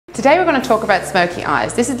Today we're going to talk about smoky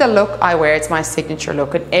eyes. This is the look I wear, it's my signature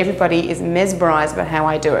look, and everybody is mesmerized about how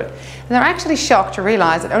I do it. And they're actually shocked to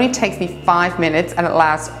realize it only takes me 5 minutes and it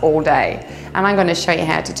lasts all day. And I'm going to show you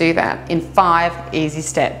how to do that in 5 easy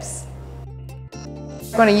steps.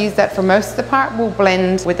 I'm going to use that for most of the part. We'll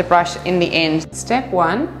blend with the brush in the end. Step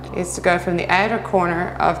 1 is to go from the outer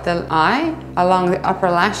corner of the eye along the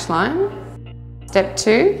upper lash line. Step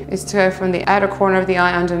 2 is to go from the outer corner of the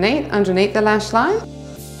eye underneath the lash line.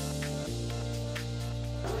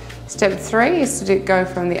 Step 3 is to go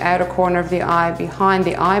from the outer corner of the eye behind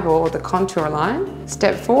the eyeball or the contour line.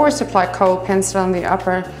 Step 4 is to apply cold pencil on the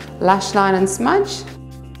upper lash line and smudge.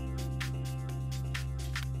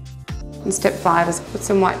 And step 5 is put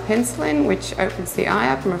some white pencil in, which opens the eye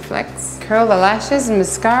up and reflects. Curl the lashes and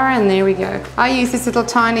mascara, and there we go. I use this little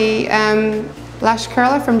tiny lash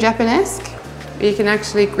curler from Japanesque. You can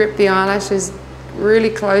actually grip the eyelashes really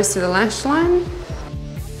close to the lash line.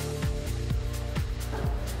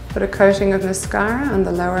 Put a coating of mascara on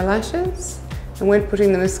the lower lashes, and when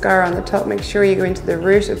putting the mascara on the top, make sure you go into the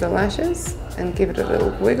root of the lashes and give it a little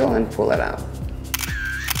wiggle and pull it up.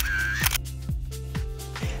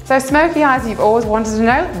 So smoky eyes you've always wanted to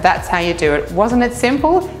know, that's how you do it. Wasn't it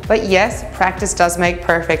simple? But yes, practice does make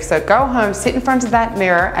perfect. So go home, sit in front of that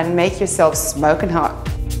mirror and make yourself smoking hot.